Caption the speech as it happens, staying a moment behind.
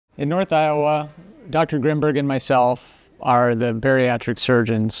In North Iowa, Dr. Grimberg and myself are the bariatric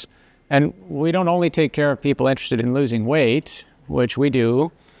surgeons. And we don't only take care of people interested in losing weight, which we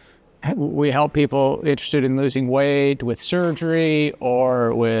do. We help people interested in losing weight with surgery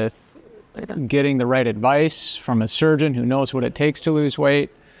or with getting the right advice from a surgeon who knows what it takes to lose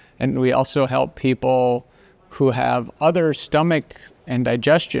weight. And we also help people who have other stomach and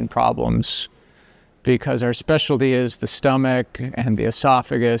digestion problems, because our specialty is the stomach and the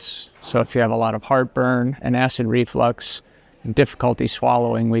esophagus. So if you have a lot of heartburn and acid reflux and difficulty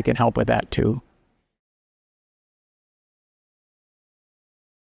swallowing, we can help with that too.